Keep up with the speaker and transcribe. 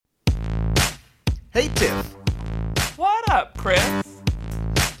Hey, Tiff. What up, Chris?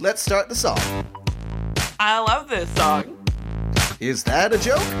 Let's start the song. I love this song. Is that a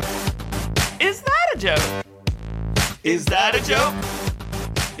joke? Is that a joke? Is that a joke?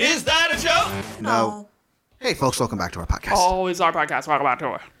 Is that a joke? No. Hey, folks, welcome back to our podcast. Oh, it's our podcast. Welcome back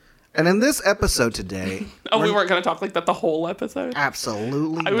to it. And in this episode today... Oh, we weren't going to talk like that the whole episode?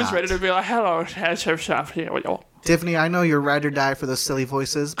 Absolutely I was not. ready to be like, hello, chef. Tiffany, I know you're ride or die for those silly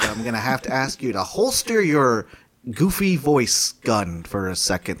voices, but I'm going to have to ask you to holster your goofy voice gun for a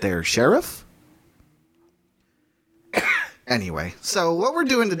second there, Sheriff. Anyway, so what we're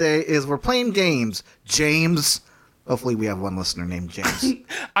doing today is we're playing games. James. Hopefully we have one listener named James.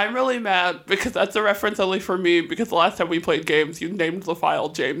 I'm really mad because that's a reference only for me because the last time we played games, you named the file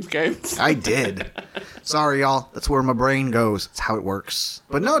James Games. I did. Sorry, y'all. That's where my brain goes. It's how it works.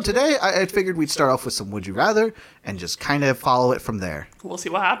 But no, today I figured we'd start off with some Would You Rather and just kind of follow it from there. We'll see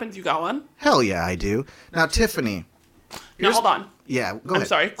what happens. You got one? Hell yeah, I do. Now, Tiffany. Now, hold on. Yeah, go I'm ahead.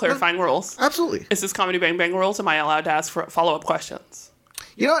 sorry. Clarifying rules. Absolutely. Is this Comedy Bang Bang rules? Am I allowed to ask for follow-up questions?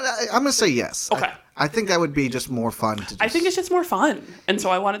 You know what? I'm going to say yes. Okay. I think that would be just more fun to just... I think it's just more fun. And so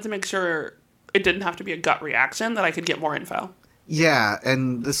I wanted to make sure it didn't have to be a gut reaction, that I could get more info. Yeah,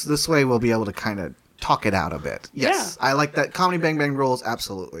 and this way we'll be able to kind of talk it out a bit. Yes, yeah. I like that. Comedy Bang Bang rules,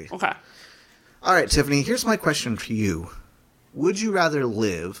 absolutely. Okay. All right, Tiffany, here's my question for you. Would you rather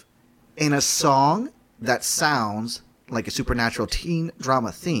live in a song that sounds like a supernatural teen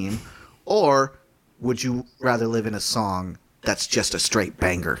drama theme, or would you rather live in a song that's just a straight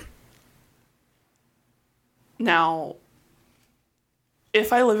banger? Now,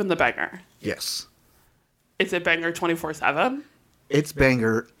 if I live in the banger, Yes. is it banger 24/7? It's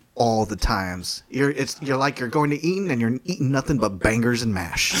banger all the times. You're like you're going to Eaton and you're eating nothing but bangers and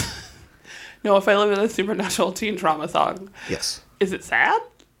mash. No, if I live in a supernatural teen drama song, Yes. is it sad?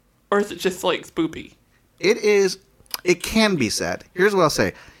 Or is it just like spoopy? It can be sad. Here's what I'll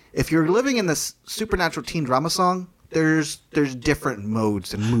say. If you're living in this supernatural teen drama song, there's different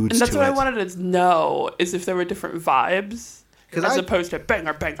modes and moods to it. And that's what I wanted to know, is if there were different vibes, as opposed to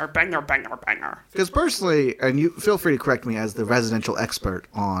banger, banger, banger, banger, banger. Because personally, and you feel free to correct me as the residential expert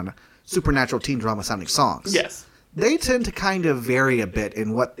on supernatural teen drama sounding songs. Yes. They tend to kind of vary a bit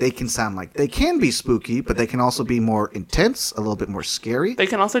in what they can sound like. They can be spooky, but they can also be more intense, a little bit more scary. They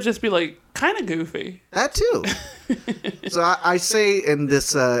can also just be like kind of goofy. That too. So I say in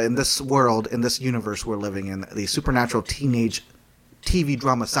this world, in this universe we're living in, the supernatural teenage TV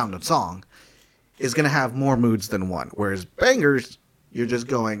drama sounding song is going to have more moods than one. Whereas bangers, you're just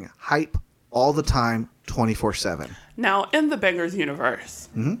going hype all the time, 24/7. Now, in the Bangers universe,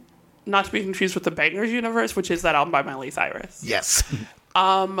 not to be confused with the Bangers universe, which is that album by Miley Cyrus. Yes.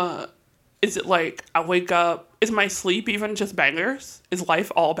 Is it like I wake up? Is my sleep even just bangers? Is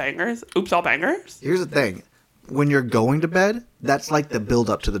life all bangers? Oops, all bangers? Here's the thing. When you're going to bed, that's like the build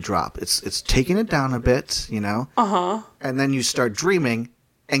up to the drop. It's taking it down a bit, you know? Uh-huh. And then you start dreaming,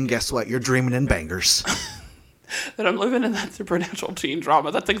 and guess what? You're dreaming in bangers. That I'm living in that supernatural teen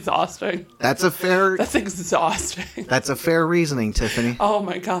drama. That's exhausting. That's exhausting. That's a fair reasoning, Tiffany. Oh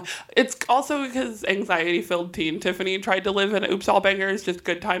my god. It's also because anxiety-filled teen Tiffany tried to live in Oops All Bangers, just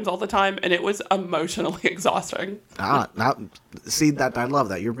good times all the time, and it was emotionally exhausting. See, that I love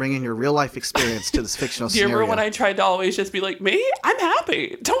that. You're bringing your real life experience to this fictional Do you scenario. remember when I tried to always just be like, me? I'm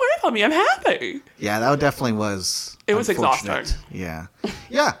happy. Don't worry about me. I'm happy. Yeah, that definitely was. It was unfortunate. exhausting.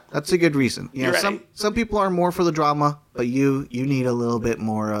 Yeah, that's a good reason. You know, ready? some people are more for the drama, but you need a little bit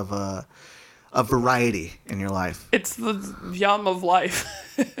more of a variety in your life. It's the yum of life.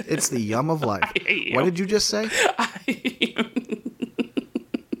 It's the yum of life. I hate you. What did you just say?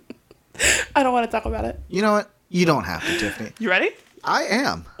 I don't want to talk about it. You know what? You don't have to, Tiffany. You ready? I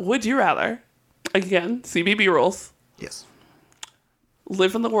am. Would you rather, again, CBB rules, Yes.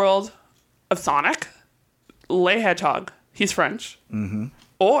 live in the world of Sonic, Lay Hedgehog, he's French,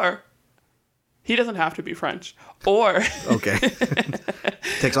 or he doesn't have to be French, or Okay.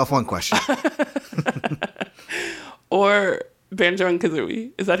 Takes off one question. or Banjo and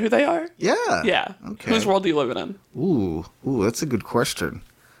Kazooie. Is that who they are? Yeah. Yeah. Okay. Whose world do you live in? Ooh, that's a good question.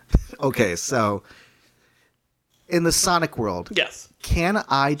 Okay, so in the Sonic world, Yes. can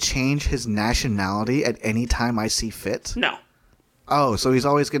I change his nationality at any time I see fit? No. Oh, so he's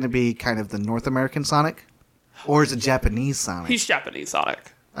always going to be kind of the North American Sonic? Or is it Japanese Sonic? He's Japanese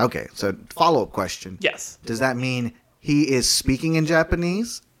Sonic. Okay, so follow-up question. Yes. Does that mean he is speaking in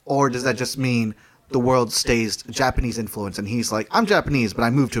Japanese? Or does that just mean the world stays Japanese influence and he's like, I'm Japanese, but I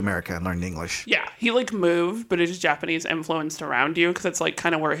moved to America and learned English? Yeah, he like moved, but it's Japanese influenced around you because it's like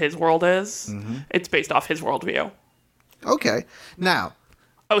kind of where his world is. It's based off his worldview. Okay. Now,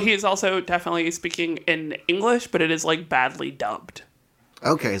 Oh, he is also definitely speaking in English, but it is like badly dubbed.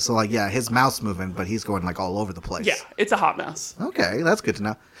 Okay, so like, yeah, his mouth's moving, but he's going like all over the place. Yeah, it's a hot mess. Okay, that's good to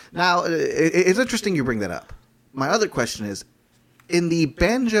know. Now, it's interesting you bring that up. My other question is, in the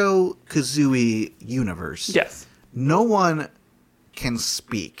Banjo-Kazooie universe, Yes. no one can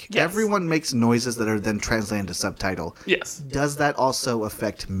speak. Yes. Everyone makes noises that are then translated into subtitle. Yes. Does that also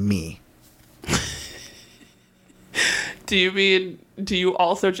affect me? Do you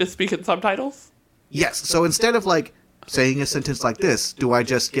also just speak in subtitles? Yes. So instead of like saying a sentence like this, do I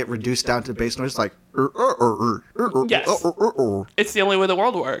just get reduced down to bass noise like Yes. It's the only way the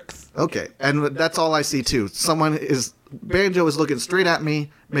world works. Okay, and that's all I see too. Banjo is looking straight at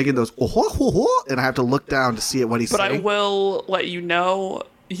me, making those and I have to look down to see what he's But saying. I will let you know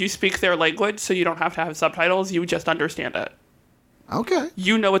you speak their language, so you don't have to have subtitles. You just understand it. Okay,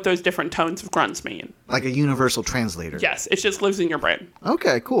 You know what those different tones of grunts mean. like a universal translator. Yes, it just lives in your brain.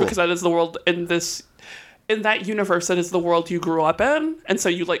 Okay, cool. Because that is the world in that universe, that is the world you grew up in, and so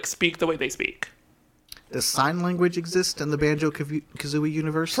you like speak the way they speak. Does sign language exist in the Banjo-Kazooie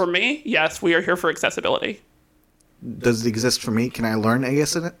universe? For me, yes, we are here for accessibility. Does it exist for me? Can I learn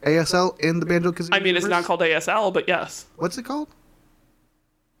ASL in the Banjo-Kazooie I mean, universe? it's not called ASL, but yes. What's it called?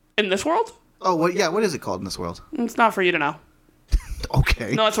 In this world, Oh, what? Yeah, what is it called in this world? it's not for you to know.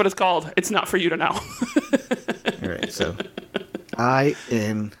 Okay. No, that's what it's called. It's not for you to know. All right, so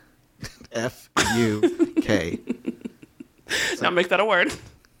INFUK. Now make that a word.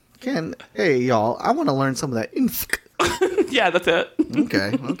 Hey, y'all, I want to learn some of that infk. Yeah, that's it.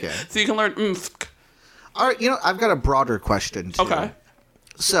 Okay. So you can learn mfk. All right, I've got a broader question, too. Okay.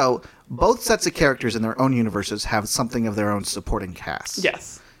 So, both sets of characters in their own universes have something of their own supporting cast.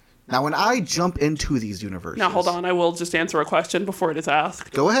 Yes. Now, when I jump into these universes... Now hold on, I will just answer a question before it is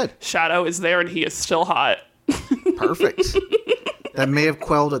asked. Go ahead. Shadow is there and he is still hot. Perfect. That may have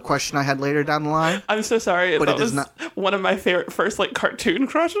quelled a question I had later down the line. I'm so sorry. But that it does was not- one of my favorite first cartoon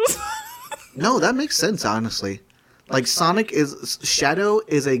crushes. No, that makes sense, honestly. Like, Shadow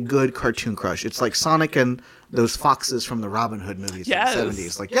is a good cartoon crush. It's like Sonic and those foxes from the Robin Hood movies Yes. from the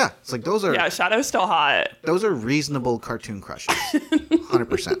 70s. Like, yeah, it's like those are Yeah, Shadow's still hot. those are reasonable cartoon crushes.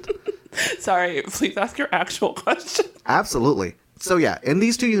 100%. Sorry, please ask your actual question. Absolutely. So yeah, in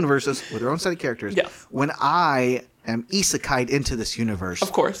these two universes with their own set of characters, Yes. when I am isekai'd into this universe,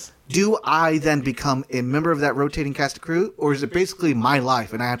 Of course. do I then become a member of that rotating cast of crew, or is it basically my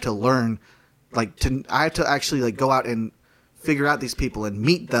life and I have to learn, I have to actually go out and figure out these people and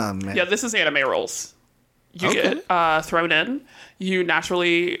meet them? And, Yeah, this is anime rules. You Okay. get thrown in. You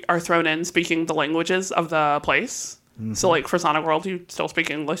naturally are thrown in speaking the languages of the place. Mm-hmm. So, like, for Sonic World, you still speak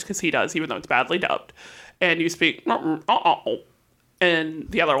English because he does, even though it's badly dubbed. And you speak in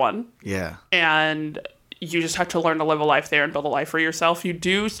the other one. Yeah. And you just have to learn to live a life there and build a life for yourself. You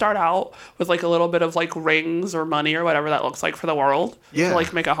do start out with, a little bit of, rings or money or whatever that looks like for the world. Yeah.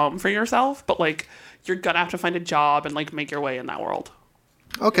 To, make a home for yourself. But, you're gonna have to find a job and, make your way in that world.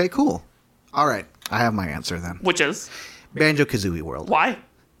 Okay, cool. All right, I have my answer then. Which is, Banjo-Kazooie world. why?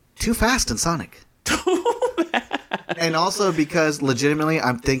 Too fast in Sonic. And also because legitimately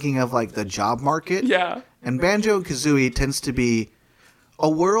I'm thinking of the job market. Yeah. And Banjo-Kazooie tends to be a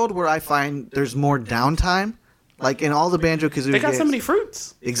world where I find there's more downtime. Like in all the Banjo-Kazooie They got games. so many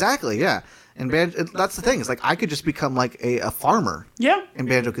fruits. Exactly, yeah. And that's the thing. It's I could just become a farmer Yeah. in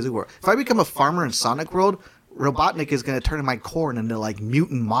Banjo-Kazooie world. If I become a farmer in Sonic World, Robotnik is going to turn my corn into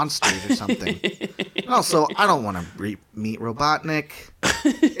mutant monsters or something. Also, I don't want to meet Robotnik.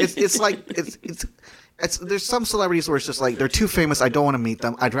 There's some celebrities where it's just they're too famous. I don't want to meet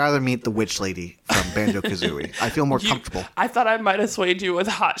them. I'd rather meet the witch lady from Banjo-Kazooie. I feel more comfortable. I thought I might have swayed you with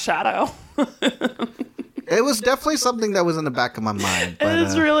Hot Shadow. It was definitely something that was in the back of my mind. But,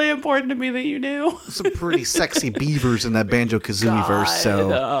 It's really important to me that you knew. some pretty sexy beavers in that Banjo-Kazooie verse,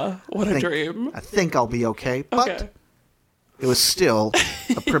 so what a dream. I think I'll be okay. But Okay. it was still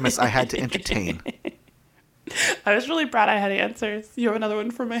a premise I had to entertain. I was really proud I had answers. You have another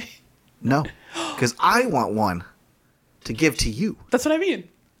one for me? No, because I want one to give to you. That's what I mean.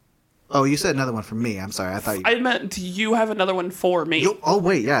 Oh, you said another one for me. I'm sorry. I thought you... I meant, do you have another one for me? Oh,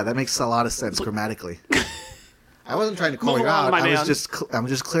 wait. Yeah, that makes a lot of sense grammatically. I wasn't trying to call Move you along, out. my I was man. I'm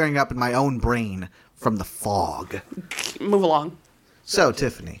just clearing up in my own brain from the fog. Move along. So,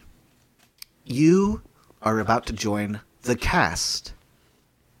 Tiffany, you are about to join the cast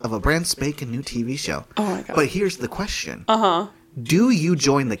of a brand spanking new TV show. Oh, my God. But here's the question. Uh-huh. Do you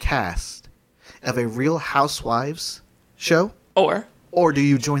join the cast of a Real Housewives show? Or do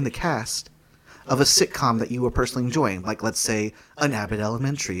you join the cast of a sitcom that you are personally enjoying? Like, let's say, an Abbott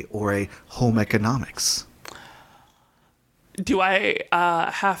Elementary or a Home Economics. Do I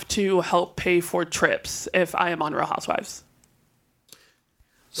have to help pay for trips if I am on Real Housewives?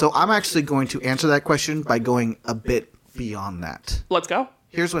 So I'm actually going to answer that question by going a bit beyond that. Let's go.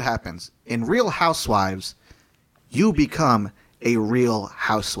 Here's what happens. In Real Housewives, you become a real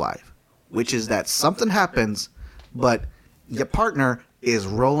housewife, which is that something happens, but your partner is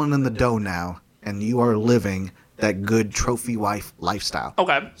rolling in the dough now, and you are living that good trophy wife lifestyle.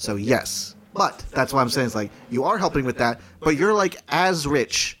 Okay. So yes, but that's why I'm saying, it's like, you are helping with that, but you're like as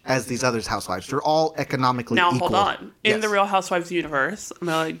rich as these other housewives. They're all economically Now, equal. hold on. In Yes. the Real Housewives universe, I'm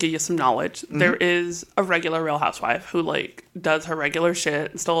going to give you some knowledge. There is a regular Real Housewife who, like, does her regular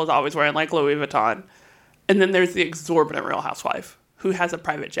shit and still is always wearing, like, Louis Vuitton. And then there's the exorbitant Real Housewife who has a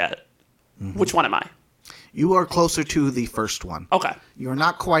private jet. Which one am I? You are closer to the first one. Okay. You're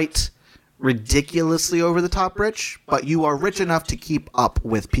not quite ridiculously over the top rich, but you are rich enough to keep up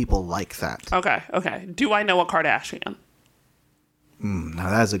with people like that. Okay. Do I know a Kardashian? Now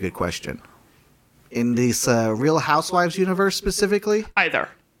that is a good question. In this Real Housewives universe specifically, Either.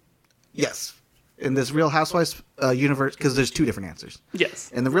 yes. In this Real Housewives universe, because there's two different answers.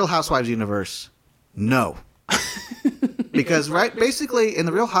 Yes. In the Real Housewives universe, no. Because, right, basically, in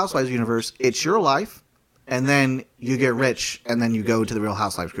the Real Housewives universe, it's your life, and then you get rich, and then you go to the Real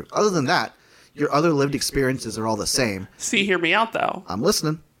Housewives group. Other than that, your other lived experiences are all the same. See, hear me out, though. I'm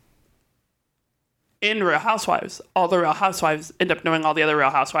listening. In Real Housewives, all the Real Housewives end up knowing all the other Real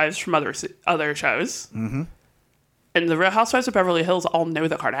Housewives from other shows. Mm-hmm. And the Real Housewives of Beverly Hills all know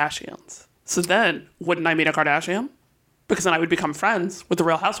the Kardashians. So then, wouldn't I meet a Kardashian? Because then I would become friends with the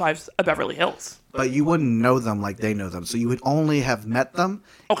Real Housewives of Beverly Hills. But you wouldn't know them like they know them. So you would only have met them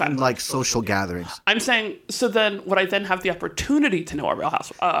in, like, social gatherings. I'm saying, so then would I then have the opportunity to know a Real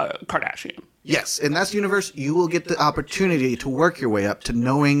House Kardashian? Yes, in that universe, you will get the opportunity to work your way up to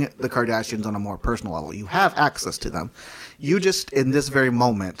knowing the Kardashians on a more personal level. You have access to them. You just, in this very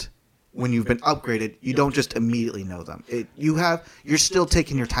moment, when you've been upgraded, you don't just immediately know them. You're still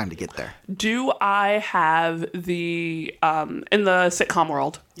taking your time to get there. Do I have the, in the sitcom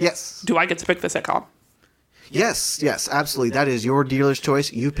world, Yes. do I get to pick the sitcom? Yes, absolutely. That is your dealer's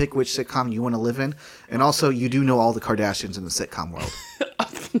choice. You pick which sitcom you want to live in. And also, you do know all the Kardashians in the sitcom world.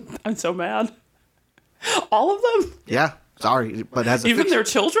 I'm so mad. All of them? Yeah, sorry. But Even their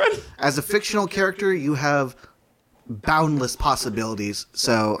children? as a fictional character, you have boundless possibilities.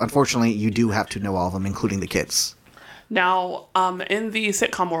 So, unfortunately, you do have to know all of them, including the kids. Now, in the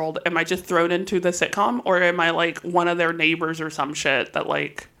sitcom world, am I just thrown into the sitcom? Or am I, like, one of their neighbors or some shit that,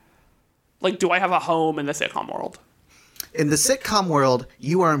 like, do I have a home in the sitcom world? In the sitcom world,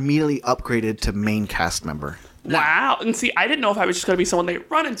 you are immediately upgraded to main cast member. Wow. And see, I didn't know if I was just going to be someone they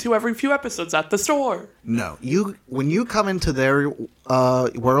run into every few episodes at the store. No. When you come into their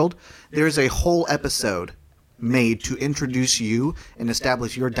world, there's a whole episode made to introduce you and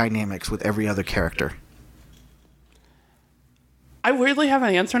establish your dynamics with every other character. I weirdly have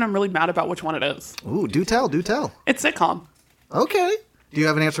an answer, and I'm really mad about which one it is. Ooh, do tell. It's sitcom. Okay. Do you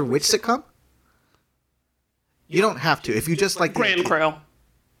have an answer which sitcom? You don't have to. If you just like... Grand Crew.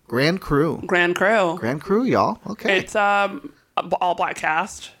 Grand Crew. Grand Crew. Grand Crew, y'all. Okay. It's all black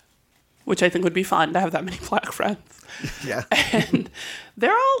cast, which I think would be fun to have that many black friends. Yeah. And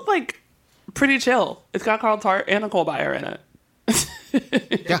they're all, like, pretty chill. It's got Carl Tart and Nicole Byer in it.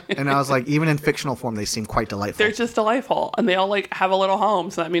 Yeah, and I was like, even in fictional form, they seem quite delightful. They're just delightful, and they all, like, have a little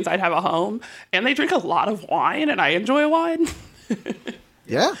home, so that means I'd have a home. And they drink a lot of wine, and I enjoy wine.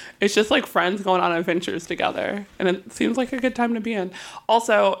 Yeah. It's just like friends going on adventures together, and it seems like a good time to be in.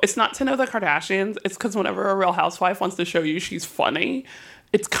 Also, it's not to know the Kardashians. It's because whenever a Real Housewife wants to show you she's funny,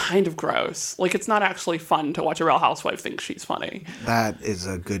 it's kind of gross. Like, it's not actually fun to watch a Real Housewife think she's funny. That is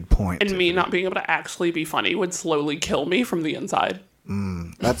a good point. And me not being able to actually be funny would slowly kill me from the inside.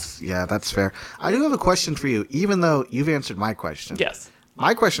 That's fair. I do have a question for you, even though you've answered my question. Yes.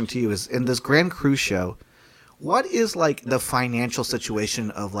 My question to you is, in this Grand Crew show, what is, like, the financial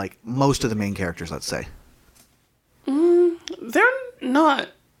situation of, like, most of the main characters, let's say? They're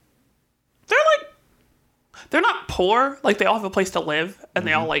not poor. Like, they all have a place to live, and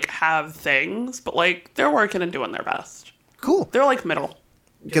they all, like, have things, but, like, they're working and doing their best. Cool. They're, like, middle.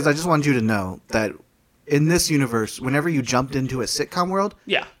 Because I just wanted you to know that in this universe, whenever you jumped into a sitcom world,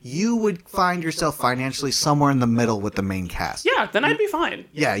 Yeah. you would find yourself financially somewhere in the middle with the main cast. Yeah, then I'd be fine.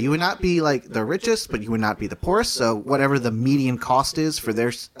 Yeah, you would not be, like, the richest, but you would not be the poorest, so whatever the median cost is for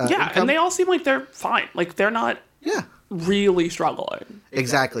their Yeah, income, and they all seem like they're fine. Like, they're not yeah, really struggling.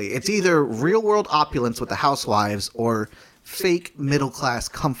 exactly. It's either real-world opulence with the housewives or fake middle-class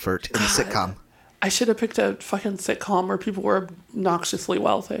comfort in the sitcom. I should have picked a fucking sitcom where people were obnoxiously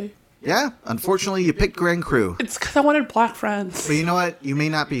wealthy. Yeah, unfortunately, you picked Grand Crew. It's because I wanted black friends. But you know what? You may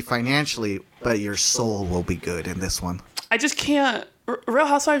not be financially, but your soul will be good in this one. I just can't. Real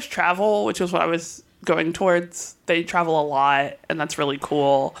Housewives travel, which is what I was going towards. They travel a lot, and that's really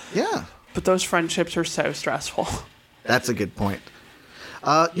cool. Yeah. But those friendships are so stressful. That's a good point.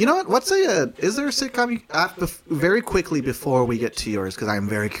 You know what? Is there a sitcom very quickly before we get to yours, because I'm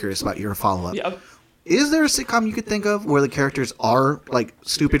very curious about your follow-up. Yeah. Is there a sitcom you could think of where the characters are like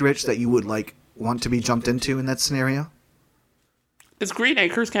stupid rich that you would like want to be jumped into in that scenario? Does Green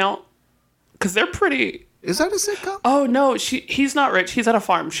Acres count? Because they're pretty. Is that a sitcom? Oh no, he's not rich. He's at a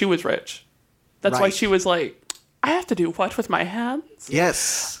farm. She was rich. That's why Right. she was like, I have to do what with my hands?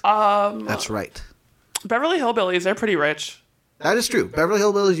 Yes. That's right. Beverly Hillbillies, they're pretty rich. That is true. Beverly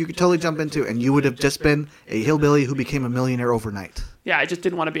Hillbillies you could totally jump into, and you would have just been a hillbilly who became a millionaire overnight. Yeah, I just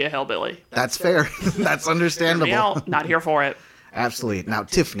didn't want to be a hillbilly. That's fair. That's understandable. Me out, not here for it. Absolutely. Now,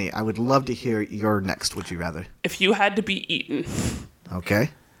 Tiffany, I would love to hear your next Would You Rather. If you had to be eaten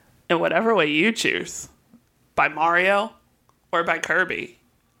Okay. in whatever way you choose, by Mario or by Kirby,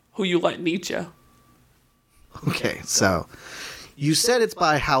 who you letting eat you? Okay, so you said it's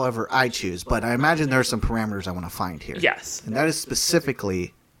by however I choose, but I imagine there are some parameters I want to find here. Yes. And that is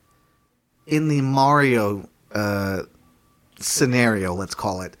specifically in the Mario scenario, let's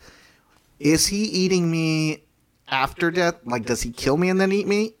call it. Is he eating me after death? Like, does he kill me and then eat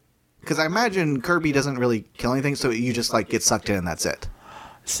me? Because I imagine Kirby doesn't really kill anything, so you just like get sucked in and that's it.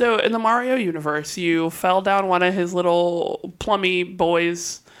 So in the Mario universe, you fell down one of his little plummy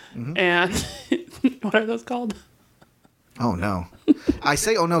boys, and what are those called? Oh no. I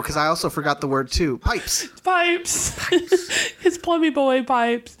say oh no because I also forgot the word too. Pipes. Pipes. His plummy boy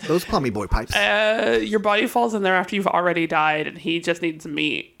pipes. Those plummy boy pipes. Your body falls in there after you've already died, and he just needs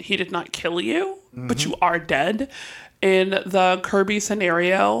meat. He did not kill you, but you are dead. In the Kirby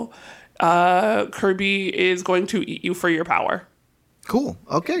scenario, Kirby is going to eat you for your power. Cool.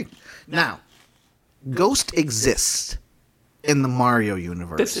 Okay. Now, Ghost exists in the Mario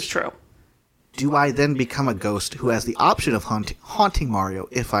universe. This is true. Do I then become a ghost who has the option of haunting Mario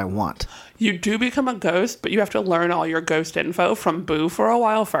if I want? You do become a ghost, but you have to learn all your ghost info from Boo for a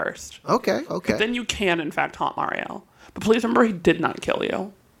while first. Okay. Then you can, in fact, haunt Mario. But please remember, he did not kill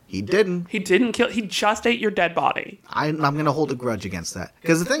you. He didn't. He didn't kill. He just ate your dead body. I'm going to hold a grudge against that.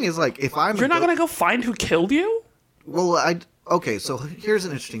 Because the thing is, like, if I'm You're not going to go find who killed you? Well, okay, so here's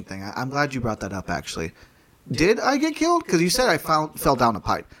an interesting thing. I'm glad you brought that up, actually. Did I get killed? Because you said I fell down a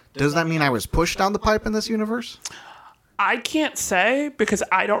pipe. Does that mean I was pushed down the pipe in this universe? I can't say because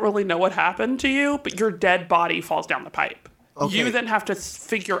I don't really know what happened to you, but your dead body falls down the pipe. Okay. You then have to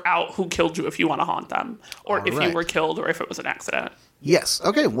figure out who killed you if you want to haunt them, or All if right. you were killed, or if it was an accident. Yes.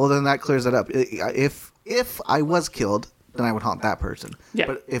 Okay, well, then that clears it up. If I was killed, then I would haunt that person. Yeah.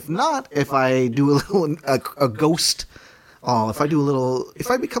 But if not, if I do a ghost... if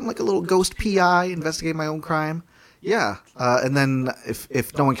I become like a little ghost PI, investigate my own crime, yeah. And then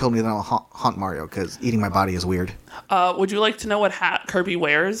if no one killed me, then I'll haunt Mario because eating my body is weird. Would you like to know what hat Kirby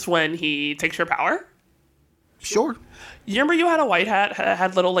wears when he takes your power? Sure. You remember you had a white hat,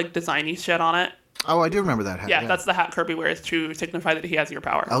 had little like designy shit on it? Oh, I do remember that hat. Yeah, that's the hat Kirby wears to signify that he has your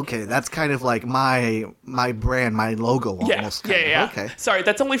power. Okay, that's kind of like my brand, my logo almost. Yeah. Okay. Sorry,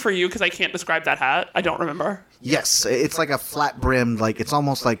 that's only for you because I can't describe that hat. I don't remember. Yes, it's like a flat brimmed, like it's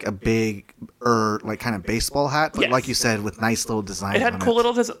almost like a big, like kind of baseball hat, but Yes. like you said, with nice little designs. It had on cool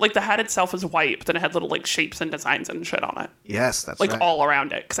little, like the hat itself was white, but then it had little like shapes and designs and shit on it. Yes, that's Like right. all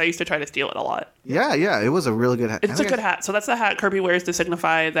around it because I used to try to steal it a lot. Yeah, it was a really good hat. It's a good hat. So that's the hat Kirby wears to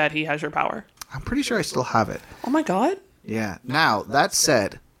signify that he has your power. I'm pretty sure I still have it. Oh my god. Yeah. Now, that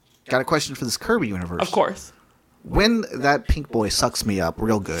said, got a question for this Kirby universe. Of course. When that pink boy sucks me up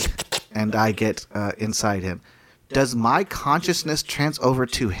real good and I get inside him, does my consciousness transfer over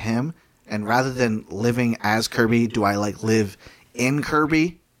to him? And rather than living as Kirby, do I like live in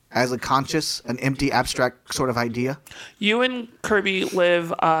Kirby as an empty, abstract sort of idea? You and Kirby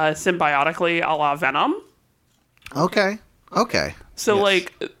live symbiotically a la Venom. Okay. So Yes.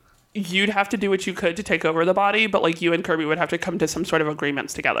 like you'd have to do what you could to take over the body, but like you and Kirby would have to come to some sort of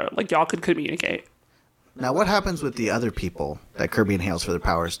agreements together. Like y'all could communicate. Now, what happens with the other people that Kirby inhales for their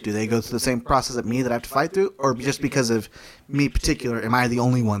powers? Do they go through the same process as me that I have to fight through? Or just because of me particular, am I the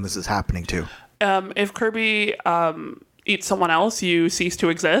only one this is happening to? If Kirby eats someone else, you cease to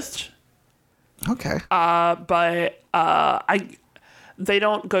exist. Okay. But they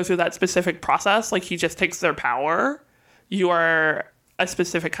don't go through that specific process. Like he just takes their power. You are a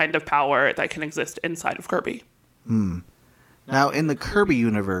specific kind of power that can exist inside of Kirby. Now, in the Kirby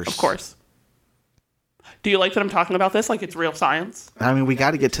universe... Of course. Do you like that I'm talking about this like it's real science? I mean, we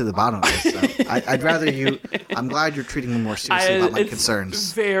got to get to the bottom of this. So I'd rather you. I'm glad you're treating me more seriously about my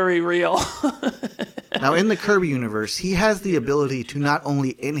concerns. Very real. Now, in the Kirby universe, he has the ability to not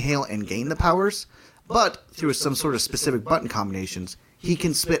only inhale and gain the powers, but through some sort of specific button combinations, he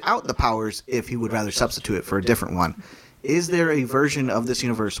can spit out the powers if he would rather substitute it for a different one. Is there a version of this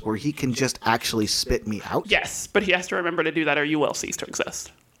universe where he can just actually spit me out? Yes, but he has to remember to do that or you will cease to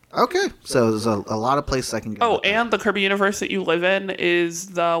exist. Okay, so there's a lot of places I can go. Oh, and the Kirby universe that you live in is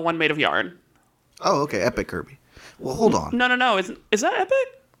the one made of yarn. Oh, okay, Epic Kirby. Well, hold on. No. Is that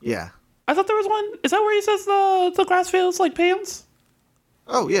Epic? Yeah. I thought there was one. Is that where he says the grass feels like pans?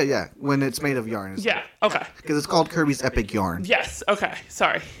 Oh, yeah. When it's made of yarn. Yeah, okay. Because it's called Kirby's Epic Yarn. Yes, okay,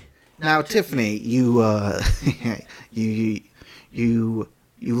 sorry. Now, Tiffany, you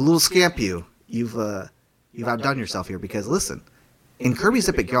little scamp you've outdone yourself here because listen, in Kirby's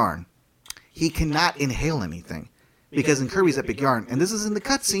Epic Yarn, he cannot inhale anything because in Kirby's Epic Yarn, and this is in the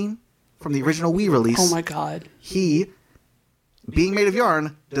cutscene from the original Wii release. Oh my god. He, being made of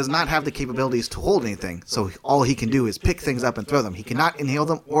yarn, does not have the capabilities to hold anything, so all he can do is pick things up and throw them. He cannot inhale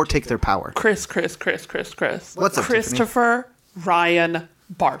them or take their power. Chris. What's up, Christopher Ryan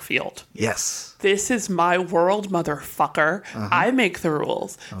Barfield. Yes. This is my world, motherfucker. I make the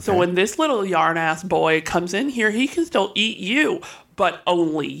rules. So Okay. when this little yarn ass boy comes in here, he can still eat you, but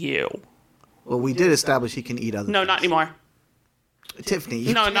only you. Well, we did establish he can eat other No, things. not anymore. Tiffany.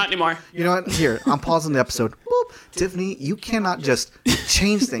 No, not anymore. You know what? Here, I'm pausing the episode. Boop. Tiffany, you cannot just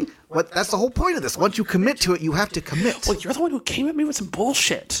change things. That's the whole point of this. Once you commit to it, you have to commit. Well, you're the one who came at me with some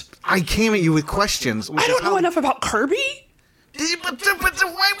bullshit. I came at you with questions. I don't know enough about Kirby But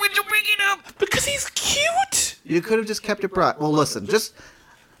why would you bring it up? because he's cute. You could have just kept it broad. Well, listen, just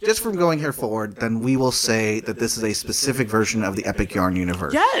from going here forward, then we will say that this is a specific version of the Epic Yarn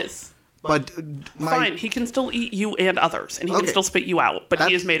universe. Yes. But Fine, he can still eat you and others, and he can Okay. still spit you out, but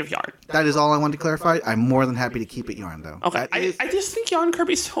he is made of yarn. that is all I wanted to clarify. I'm more than happy to keep it yarn, though. Okay, That is- I just think yarn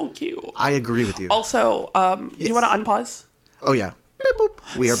Kirby's so cute. I agree with you. Also, you want to unpause? Oh, yeah. Beep,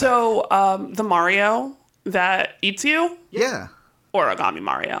 boop. We are back. So, the Mario that eats you, Yeah. Origami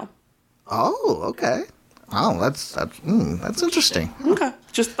Mario. Oh, okay. Oh, that's interesting. Okay,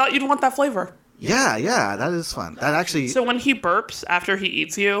 just thought you'd want that flavor. Yeah, that is fun. That actually. So when he burps after he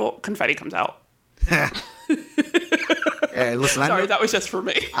eats you, confetti comes out. Hey, listen, Sorry, that was just for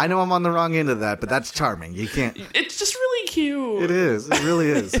me. I know I'm on the wrong end of that, but that's charming. You can't. It's just really cute. It is. It really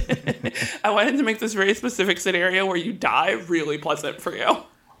is. I wanted to make this very specific scenario where you die really pleasant for you.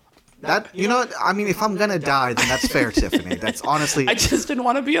 That you know, what? I mean, if I'm gonna die, then that's fair, Tiffany. That's honestly. I just didn't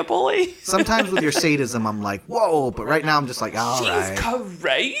want to be a bully. Sometimes with your sadism, I'm like, whoa, but right now I'm just like, all She's right.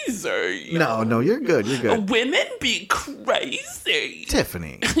 crazy. No, you're good. You're good. Women be crazy.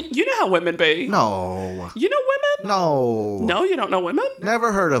 Tiffany. You know how women be. No. You know women? No. No, you don't know women?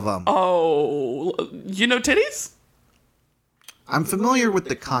 Never heard of them. Oh, you know titties? I'm familiar with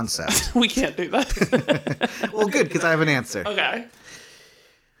the concept. We can't do that. Well, good, because I have an answer. Okay.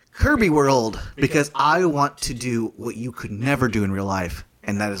 Kirby World, because I want to do what you could never do in real life,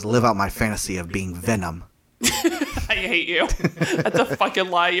 and that is live out my fantasy of being Venom. I hate you. That's a fucking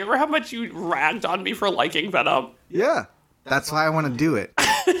lie. You remember how much you ragged on me for liking Venom? Yeah. That's why I want to do it.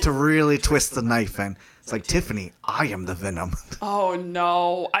 To really twist the knife in. It's like, Tiffany, I am the Venom. Oh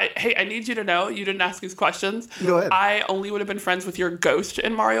no. Hey, I need you to know, you didn't ask these questions. Go ahead. I only would have been friends with your ghost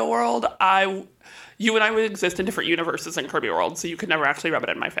in Mario World. You and I would exist in different universes in Kirby World, so you could never actually rub it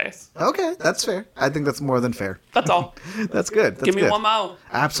in my face. Okay, that's fair. I think that's more than fair. That's all. That's good. That's Give me good. one more.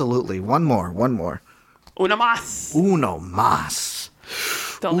 Absolutely. One more. Una más. Uno más.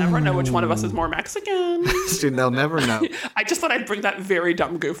 They'll never know which one of us is more Mexican. Dude, they'll never know I just thought I'd bring that very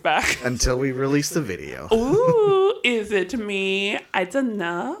dumb goof back. until we release the video. Ooh, is it me? I don't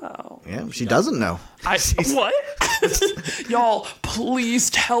know. Yeah, she doesn't know. What? Y'all, please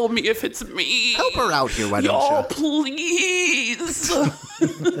tell me if it's me. Help her out here, why Y'all, don't you? please.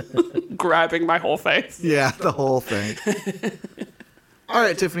 Grabbing my whole face. Yeah, the whole thing. All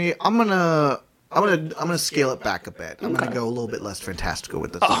right, Tiffany, I'm gonna scale it back a bit. I'm gonna go a little bit less fantastical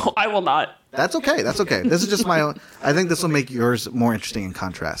with this. Oh, I will not. That's okay. This is just my own. I think this will make yours more interesting in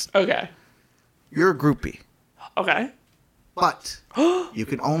contrast. Okay. You're a groupie, Okay. but you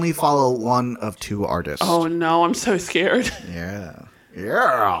can only follow one of two artists. Oh no, I'm so scared.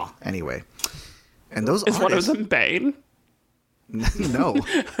 Yeah. Anyway, and those Is one of artists. them Bane? No.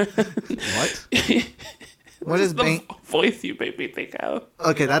 What? What is The Bane? voice you made me think of.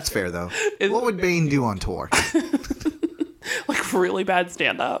 Okay, that's fair though. What would Bane do on tour? Like really bad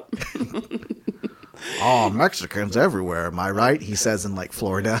stand up. Oh, Mexicans everywhere, am I right? He says in like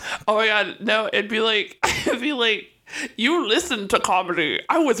Florida. Oh my god, no, it'd be like, you listen to comedy.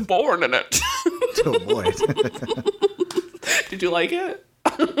 I was born in it. Oh boy. Did you like it?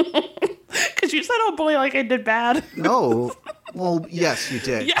 Because you said, oh boy, like I did bad. No. Well, yes, you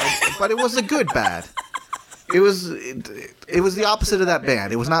did. Yeah. But it was a good bad. It was the opposite of that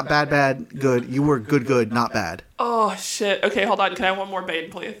bad. It was not bad, good. You were good, not bad. Oh shit. Okay, hold on. Can I have one more Bane,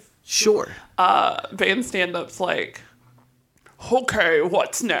 please? Sure. Bane stand-up's like, okay,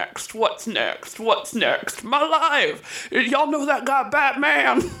 what's next? What's next? What's next? My life. Y'all know that guy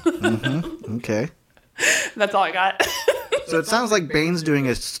Batman. Okay. That's all I got. So it sounds like Bane's doing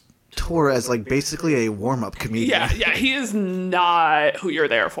a tour as like basically a warm-up comedian. Yeah, he is not who you're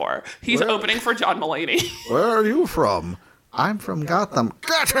there for. He's Well- opening for John Mulaney. Where are you from? I'm from Gotham.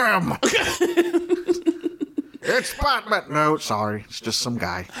 Get him! It's Batman. No, sorry. It's just some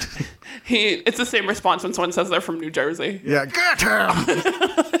guy. It's the same response when someone says they're from New Jersey. Yeah, get him!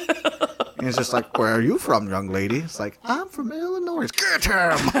 And it's just like, where are you from, young lady? It's like, I'm from Illinois. Get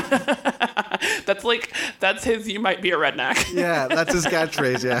him! That's his you might be a redneck. Yeah, that's his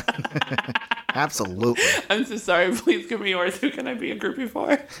catchphrase, yeah. Absolutely. I'm so sorry. Please give me yours. Who can I be a groupie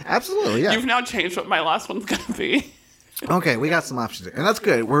for? Absolutely, yeah. You've now changed what my last one's going to be. Okay, we got some options. And that's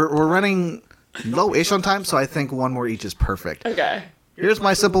good. We're running low-ish on time, so I think one more each is perfect. Okay. Here's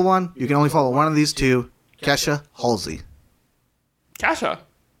my simple one. You can only follow one of these two. Kesha, Halsey. Kasha.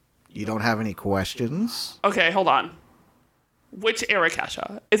 You don't have any questions? Okay, hold on. Which era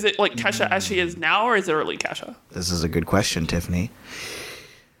Kesha? Is it like Kesha as she is now, or is it early Kesha? This is a good question, Tiffany.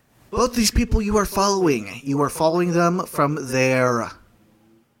 Both these people you are following them from their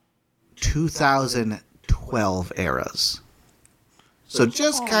 2012 eras. So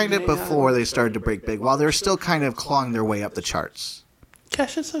just kind of man. before they started to break big, while they're still kind of clawing their way up the charts.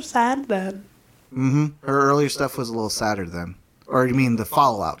 Kesha's so sad then. Her earlier stuff was a little sadder then. Or you mean the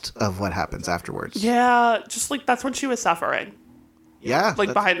fallout of what happens afterwards? Yeah, just like that's when she was suffering. Yeah.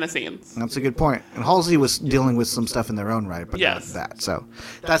 Like behind the scenes. That's a good point. And Halsey was dealing with some stuff in their own right, but Yes. not that. So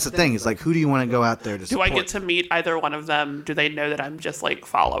that's the thing. Is like, who do you want to go out there to Do support? I get to meet either one of them? Do they know that I'm just like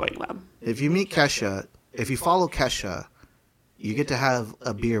following them? If you meet Kesha, if you follow Kesha, you get to have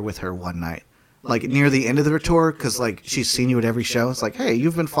a beer with her one night. Like near the end of the tour, because like she's seen you at every show. It's like, hey,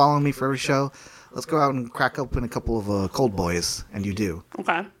 you've been following me for every show. Let's go out and crack open a couple of cold boys. And you do.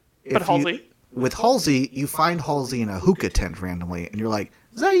 Okay. If But Halsey? With Halsey, you find Halsey in a hookah tent randomly. And you're like,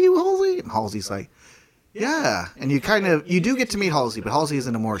 is that you, Halsey? And Halsey's like, yeah. And you do get to meet Halsey, but Halsey is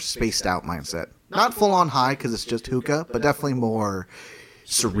in a more spaced out mindset. Not full on high because it's just hookah, but definitely more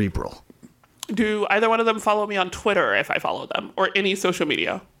cerebral. Do either one of them follow me on Twitter if I follow them? Or any social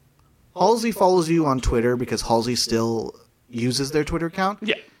media? Halsey follows you on Twitter because Halsey still uses their Twitter account.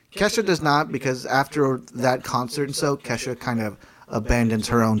 Yeah. Kesha does not, because after that concert and so, Kesha kind of abandons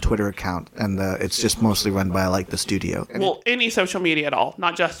her own Twitter account, and it's just mostly run by like the studio. And Well, any social media at all,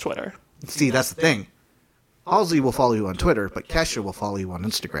 not just Twitter. see, that's the thing. Halsey will follow you on Twitter, but Kesha will follow you on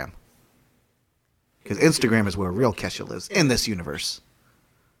Instagram. Because Instagram is where real Kesha lives in this universe.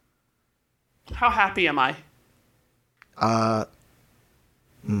 How happy am I?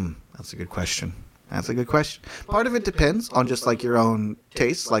 That's a good question. Part of it depends on just like your own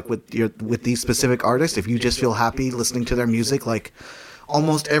tastes, like with these specific artists. If you just feel happy listening to their music, like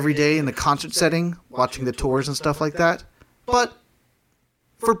almost every day in a concert setting, watching the tours and stuff like that. But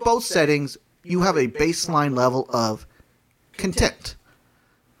for both settings, you have a baseline level of content.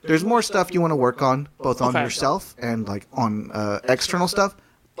 There's more stuff you want to work on, both on Okay. yourself and like on external stuff.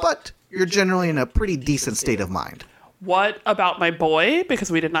 But you're generally in a pretty decent state of mind. What about my boy? Because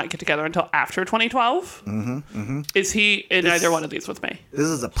we did not get together until after 2012. Is he in either one of these with me? This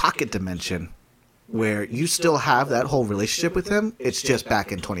is a pocket dimension where you still have that whole relationship with him. It's just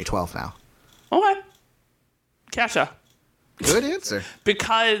back in 2012 now. Okay. Kesha. Good answer.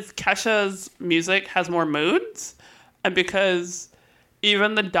 Because Kesha's music has more moods, and because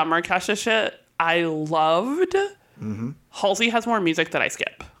even the dumber Kesha shit I loved, Halsey has more music that I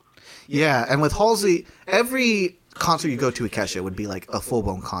skip. Yeah, and with Halsey, every concert you go to with Kesha would be like a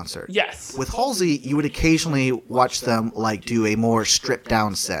full-blown concert. Yes. With Halsey, you would occasionally watch them like do a more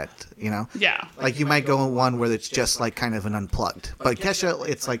stripped-down set, you know? Yeah. Like you might go in one where it's just like kind of an unplugged. But Kesha,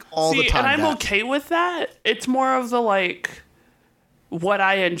 it's like all the time. And I'm that. okay with that. It's more of the like what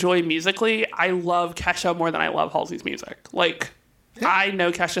I enjoy musically. I love Kesha more than I love Halsey's music. Like I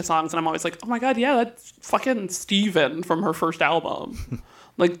know Kesha songs and I'm always like, oh my god, yeah, that's fucking Steven from her first album.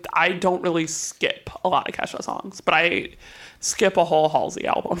 Like I don't really skip a lot of Kesha songs, but I skip a whole Halsey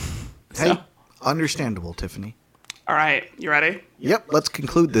album. Hey, understandable, Tiffany. All right, you ready? Yep, let's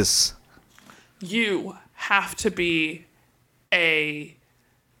conclude this you have to be a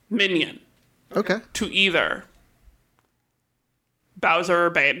minion Okay. to either Bowser or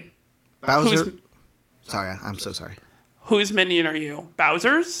Bane. Bowser. Sorry, I'm so sorry. Whose minion are you?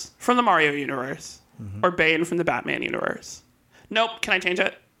 Bowser's from the Mario universe Mm-hmm. or Bane from the Batman universe? Nope. Can I change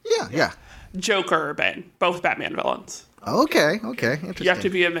it? Yeah. Joker or Bane. Both Batman villains. Okay. Interesting. You have to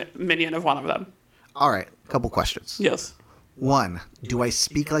be a minion of one of them. All right. Couple questions. Yes. One, do I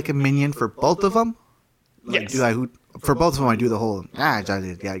speak like a minion for both of them? Like, Yes. For both of them, I do the whole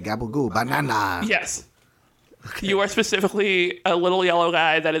gabagoo banana. Yes. You are specifically a little yellow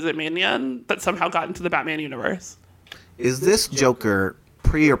guy that is a minion that somehow got into the Batman universe. Is this Joker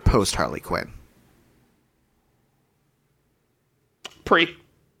pre or post Harley Quinn? Pre.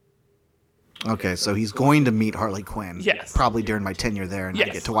 Okay, so he's going to meet Harley Quinn. Yes. Probably during my tenure there, and I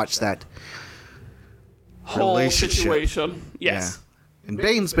Yes. get to watch that. Whole Relationship. situation. Yes. Yeah. And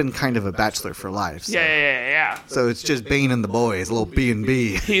Bane's been kind of a bachelor for life. So. Yeah. So it's just Bane and the boys, a little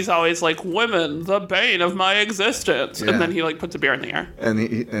B&B. He's always like, women, the bane of my existence. Yeah. And then he like puts a beer in the air. And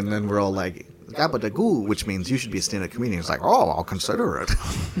then we're all like, gabagoo, which means you should be a stand-up comedian. It's like, oh, I'll consider it.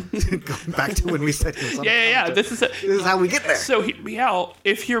 Going back to when we said he was on the Yeah. podcast. This This is how we get there. So hear me out.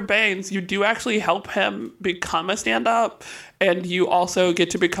 If you're Bane's, you do actually help him become a stand-up, and you also get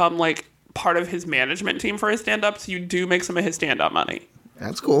to become like part of his management team for his stand-up. So you do make some of his stand-up money.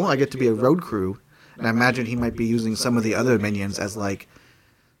 That's cool. I get to be a road crew. And I imagine he might be using some of the other minions as like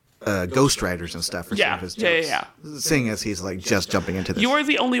ghostwriters and stuff for some Yeah, of his yeah, jokes. yeah. Seeing as he's like just jumping into this. You are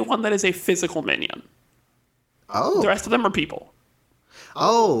the only one that is a physical minion. Oh. The rest of them are people.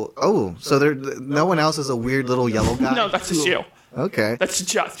 Oh. So no one else is a weird little yellow guy? No, that's just you. Okay. That's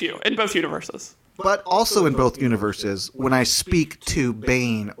just you in both universes. But also in both universes, when I speak to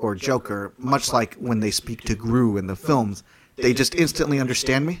Bane or Joker, much like when they speak to Gru in the films, they just instantly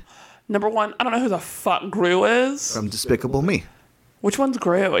understand me Number one, I don't know who the fuck Gru is. from Despicable Me. Which one's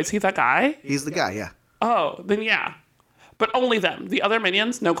Gru? Is he that guy? He's the guy, yeah. Oh, then yeah. But only them. The other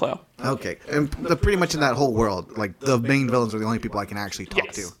minions, no clue. Okay. And pretty much in that whole world, like the main villains are the only people I can actually talk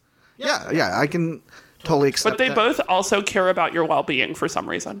Yes. to. Yeah, I can totally accept But they that. both also care about your well-being for some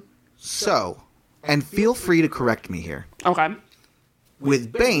reason. So, and feel free to correct me here. Okay.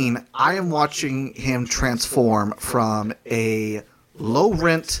 With Bane, I am watching him transform from a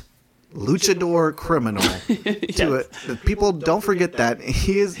low-rent luchador criminal to a... People don't forget that.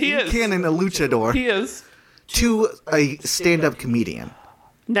 He is canon a luchador. He is. To a stand-up comedian.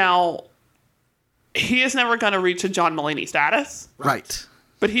 Now, he is never going to reach a John Mulaney status, Right.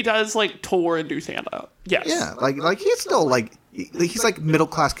 but he does, like, tour and do stand-up. Yes. Yeah, like he's still, like... He's like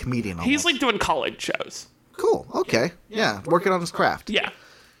middle-class comedian almost. He's, like, doing college shows. Cool, okay. Yeah, working on his craft. Yeah.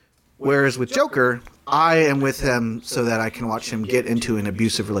 Whereas with Joker, I am with him so that I can watch him get into an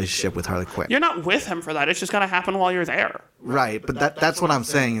abusive relationship with Harley Quinn. You're not with him for that. It's just going to happen while you're there. Right, but that's what I'm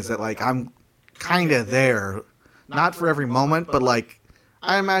saying is that, like, I'm kind of there. Not for every moment, but, like,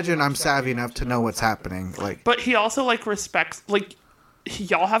 I imagine I'm savvy enough to know what's happening. Like, But he also, like, respects, like,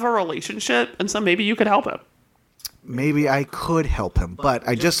 y'all have a relationship, and so maybe you could help him. maybe I could help him, but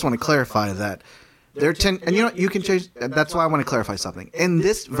I just want to clarify that and you know, you can change, that's why I want to clarify something. In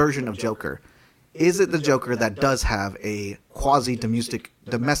this version of Joker, is it the Joker that does have a quasi-domestic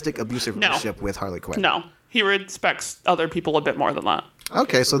abusive relationship with Harley Quinn? No. He respects other people a bit more than that.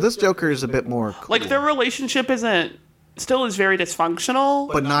 Okay, so this Joker is a bit more cool, Like, their relationship still is very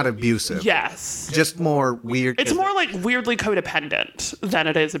dysfunctional. but not abusive. Yes. Just more weird. It's more, like, weirdly codependent than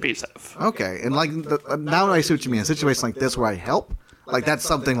it is abusive. Okay, and like now I see what you mean. A situation like this where I help, like that's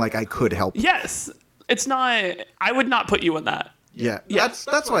something like I could help. Yes. It's not... I would not put you in that. Yeah, Yeah. that's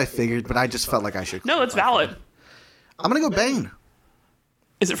what I figured, but I just felt like I should. No, that's valid. I'm gonna go Bane.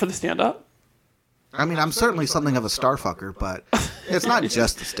 Is it for the stand-up? I mean, I'm certainly something of a starfucker, but it's not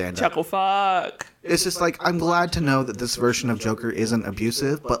just the stand-up. Chuckle fuck. It's just like I'm glad to know that this version of Joker isn't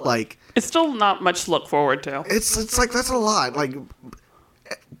abusive, but like It's still not much to look forward to. it's like that's a lot. Like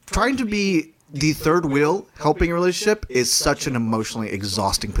trying to be the third wheel helping a relationship is such an emotionally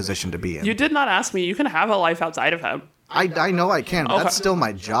exhausting position to be in. You did not ask me. You can have a life outside of him. I know I can, but Okay. that's still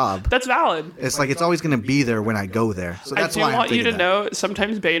my job. That's valid. It's like it's always going to be there when I go there. So that's I do why want I'm you to that. know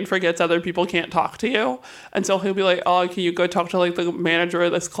sometimes Bane forgets other people can't talk to you. And so he'll be like, oh, can you go talk to like the manager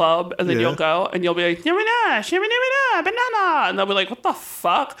of this club? And then Yeah. you'll go and you'll be like, shimmy-na, banana. And they'll be like, what the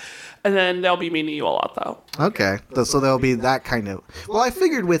fuck? And then they'll be mean to you a lot though. Okay, so there'll be that kind of. Well, I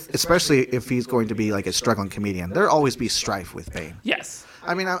figured with, especially if he's going to be like a struggling comedian, there'll always be strife with Bane. Yes.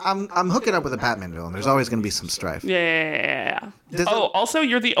 I mean, I'm hooking up with a Batman villain. There's always going to be some strife. Yeah. Does Also,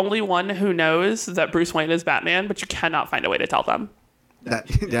 you're the only one who knows that Bruce Wayne is Batman, but you cannot find a way to tell them.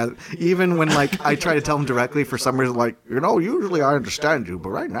 Yeah, even when like I try to tell them directly, for some reason, like, usually I understand you, but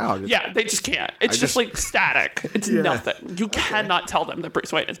right now, Yeah, they just can't. It's just like static. It's nothing. You cannot tell them that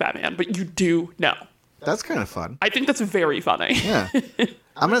Bruce Wayne is Batman, but you do know. That's kind of fun. I think that's very funny. Yeah,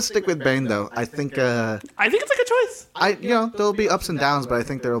 I'm gonna stick with Bane though. I think it's a good choice. there'll be ups and downs, but I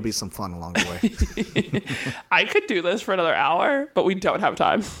think there will be some fun along the way. I could do this for another hour, but we don't have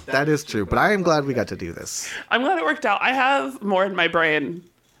time. That is true, but I am glad we got to do this. I'm glad it worked out. I have more in my brain.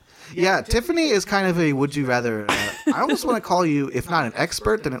 Yeah, Tiffany is kind of a would you rather. I almost want to call you, if not an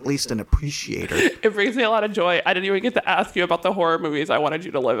expert, then at least an appreciator. It brings me a lot of joy. I didn't even get to ask you about the horror movies I wanted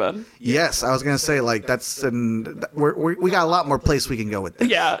you to live in. Yes, I was gonna say like we got a lot more place we can go with this.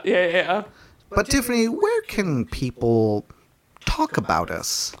 Yeah. But Tiffany, where can people talk about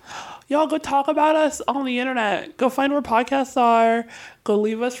us? Y'all go talk about us on the internet. Go find where podcasts are. Go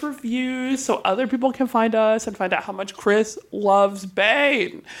leave us reviews so other people can find us and find out how much Chris loves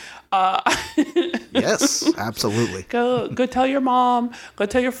Bane. Yes, absolutely. Go tell your mom. Go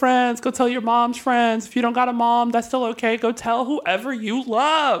tell your friends. Go tell your mom's friends. If you don't got a mom, that's still okay. Go tell whoever you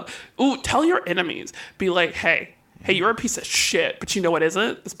love. Ooh, tell your enemies. Be like, hey, you're a piece of shit, but you know what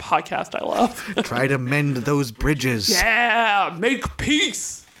isn't? This podcast I love. Try to mend those bridges. Yeah, make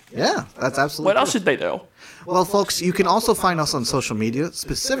peace. Yeah, that's absolutely What else should they do? Well, folks, you can also find us on social media,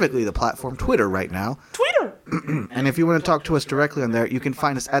 specifically the platform Twitter right now. Twitter. And if you want to talk to us directly on there, you can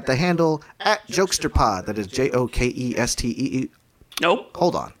find us at the handle @JoksterPod. That is JOKESTEE. Nope.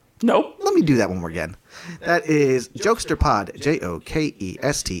 Hold on. Nope. Let me do that one more again. That is JoksterPod.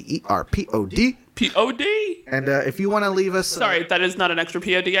 JOKESTERPOD. POD. And if you want to leave us... Sorry, that is not an extra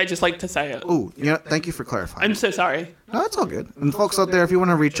POD. I just like to say it. Ooh, thank you for clarifying. I'm so sorry. No, it's all good. And folks out there, if you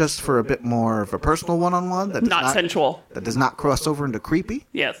want to reach us for a bit more of a personal one-on-one... that does Not sensual. That does not cross over into creepy...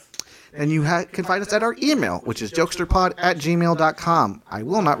 Yes. then you can find us at our email, which is jokesterpod@gmail.com. I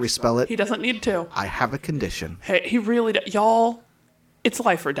will not respell it. He doesn't need to. I have a condition. Hey, he really does. Y'all, it's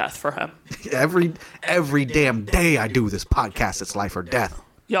life or death for him. Every damn day I do this podcast, it's life or death.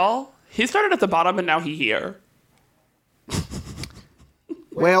 Y'all, he started at the bottom and now he here.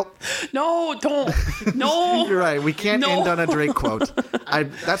 Well, No, don't. No. you're right. We can't No. end on a Drake quote.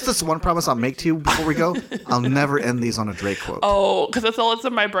 That's just one promise I'll make to you before we go. I'll never end these on a Drake quote. Oh, because that's all that's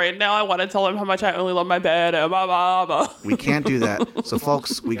in my brain now. I want to tell him how much I only love my bed and blah, blah, blah. We can't do that. So,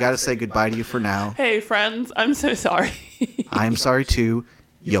 folks, we got to say goodbye to you for now. Hey, friends, I'm so sorry. I'm sorry too.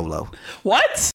 YOLO. What?